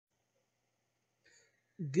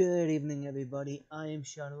Good evening, everybody. I am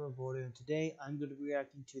Shadow Reporter, and today I'm going to be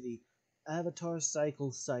reacting to the Avatar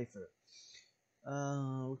Cycle Cypher.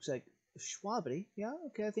 Looks like Schwabity. Yeah,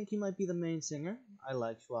 okay, I think he might be the main singer. I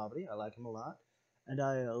like Schwabity. I like him a lot. And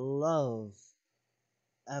I love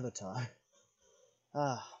Avatar.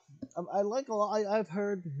 Ah, I like a lot. I've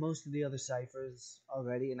heard most of the other ciphers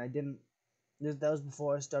already, and I didn't. That was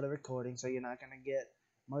before I started recording, so you're not going to get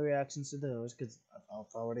my reactions to those, because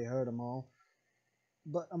I've already heard them all.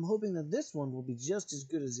 But I'm hoping that this one will be just as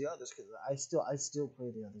good as the others, because I still play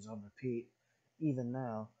the others on repeat, even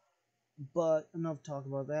now. But enough talk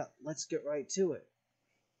about that. Let's get right to it.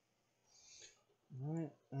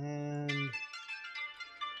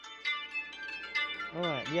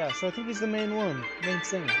 Alright, yeah, so I think he's the main one, main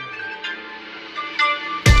singer.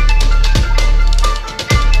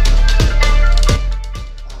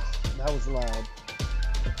 That was loud.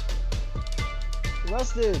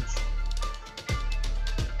 Rustage!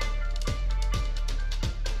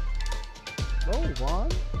 Go on.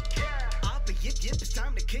 Yep, it's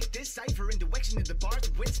time to kick this cipher into action in the bars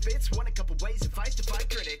and win spits. One a couple ways and fights to fight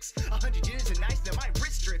critics. 100 years and nights, now my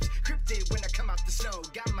wrist strips. Cryptid when I come out the snow.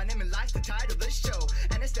 Got my name in lights, the title of the show.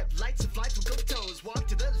 And I step lights and flights with go toes. Walk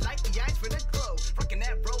to the light, the eyes for the glow. Rockin'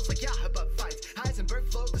 that rolls like Yahaba fights.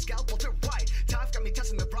 Heisenberg flow, the scalpel to white. Tough got me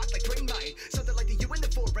touching the rock like Green Light. Something like the U and the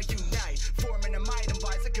 4 I unite. Forming a might and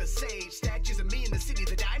wise like a sage. Statues of me in the city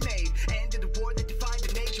that I made. Ended the war that defined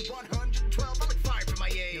the age of 112. I'm like fire for my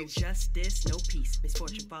age. No justice, no peace.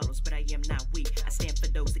 Misfortune follows, but I am not weak. I stand for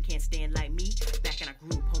those that can't stand like me. Back in our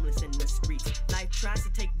group, homeless in the streets. Life tries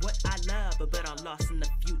to take what I love, but I'm lost in the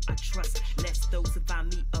few I trust. Lest those who find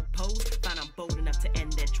me opposed find I'm bold enough to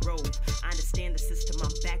end that drove. I understand the system,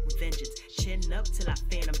 I'm back with vengeance. Chin up till I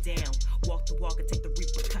fan them down. Walk the walk and take the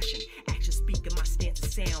repercussion. Action speaking, my stance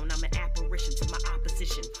is sound. I'm an apparition to my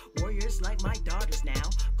opposition. Warriors like my daughters now.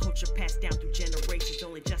 Culture passed down through generations.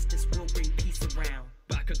 Only justice will bring peace around.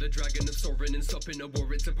 Back at the dragon of soaring and stopping a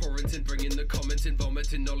war, it's abhorrent and bringing the comments in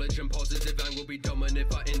vomiting knowledge and positive and will be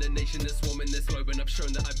dominant. Fighting a nation that's swarming this globe, and I've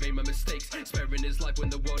shown that I've made my mistakes. Sparing his life when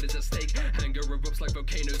the world is at stake. Anger erupts like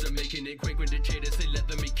volcanoes and making it quake when the jaders they let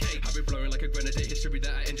them eat cake. I'll be blowing like a grenade, history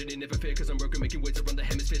that I engineer never fear, cause I'm broken, making ways around the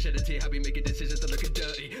hemisphere. Shed a tear, I'll be making decisions that looking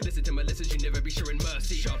dirty. Listen to my lessons, you never be sure in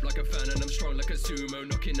mercy. Sharp like a fan and I'm strong like a sumo,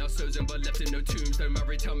 knocking out souls and but left in no tombs. Though my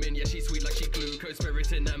retirement, yeah, she's sweet like she glucose.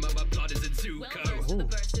 Spirit in them, my blood is in Zuko. Well, to the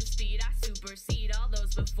burst of speed, I supersede all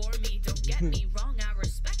those before me. Don't get me wrong, I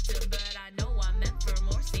respect them, but I know I'm meant for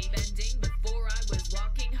more. See, bending before I was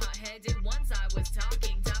walking, hot-headed once I was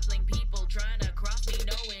talking, toppling people trying to cross me,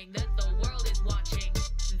 knowing that the world is watching.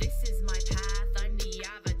 This is my path, I'm the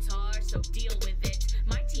avatar, so deal with it.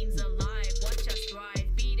 My team's alive, watch us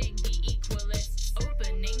thrive, beating the equalists,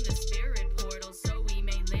 opening the spirit portal so we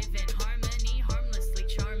may live in harmony, harmlessly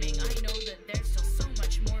charming. I know that there's still so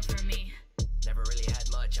much more for me. Never really had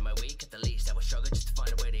much in my week, at the least. I was struggling just to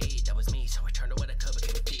find a way to eat. That was me, so I turned to what I could,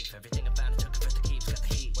 became a thief. Everything I found, I took it for the keeps, got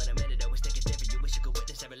the heat. When I met it, I was thinking different. You wish you could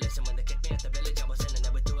witness every lesson. When they kicked me out the village, I was in and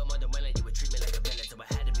I would do it more than willing. You would treat me like a villain, so I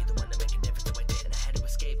had to be the one to make a difference. So I did, and I had to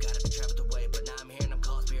escape. Gotta be traveled away, but now I'm here and I'm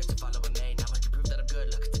called spirits to follow a main. Now I can prove that I'm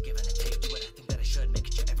good. Look, it's a give and a take. Do what I think that I should, make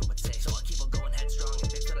it sure everyone say. So I'll keep on going headstrong and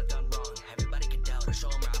fix what I've done wrong. Everybody can doubt or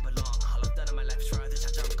show them where I belong. All I've done in my life is for others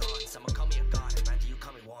after I'm gone. Someone call me a god, and rather you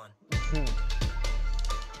call me one.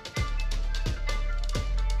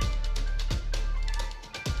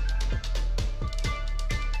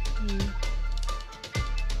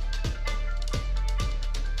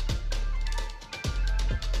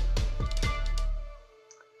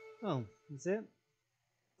 Oh, that's it?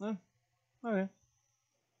 Oh, okay.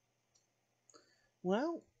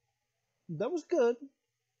 Well, that was good.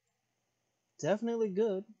 Definitely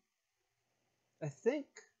good. I think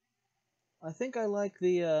I like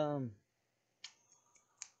the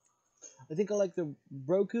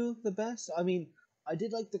Roku the best. I mean, I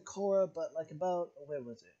did like the Korra, but like about, where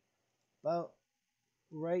was it? About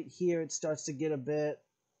right here it starts to get a bit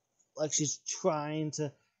like she's trying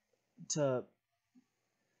to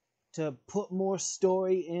put more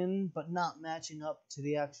story in, but not matching up to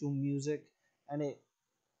the actual music, and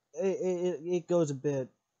it goes a bit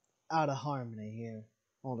out of harmony here.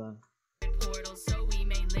 Hold on. Portal so we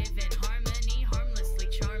may live in harmony, harmlessly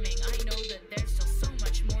charming. I know that there's still so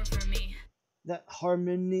much more for me. That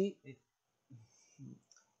harmony,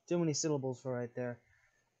 too many syllables for right there.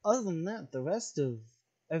 Other than that, the rest of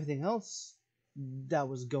everything else that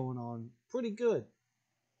was going on, pretty good.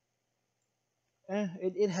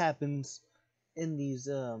 It happens in these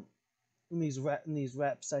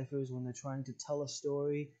rap ciphers when they're trying to tell a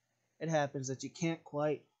story. It happens that you can't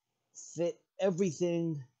quite fit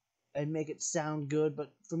everything and make it sound good,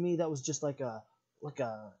 but for me that was just like a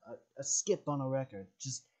skip on a record.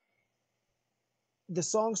 Just the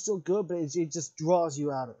song's still good, but it just draws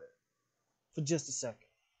you out of it for just a second.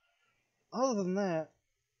 Other than that,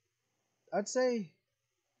 I'd say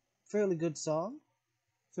fairly good song.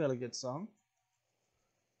 Fairly good song.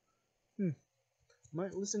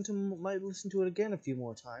 Might listen to it again a few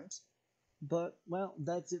more times. But well,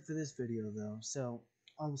 that's it for this video though. So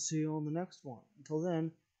I will see you on the next one. Until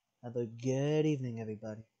then, have a good evening,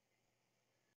 everybody.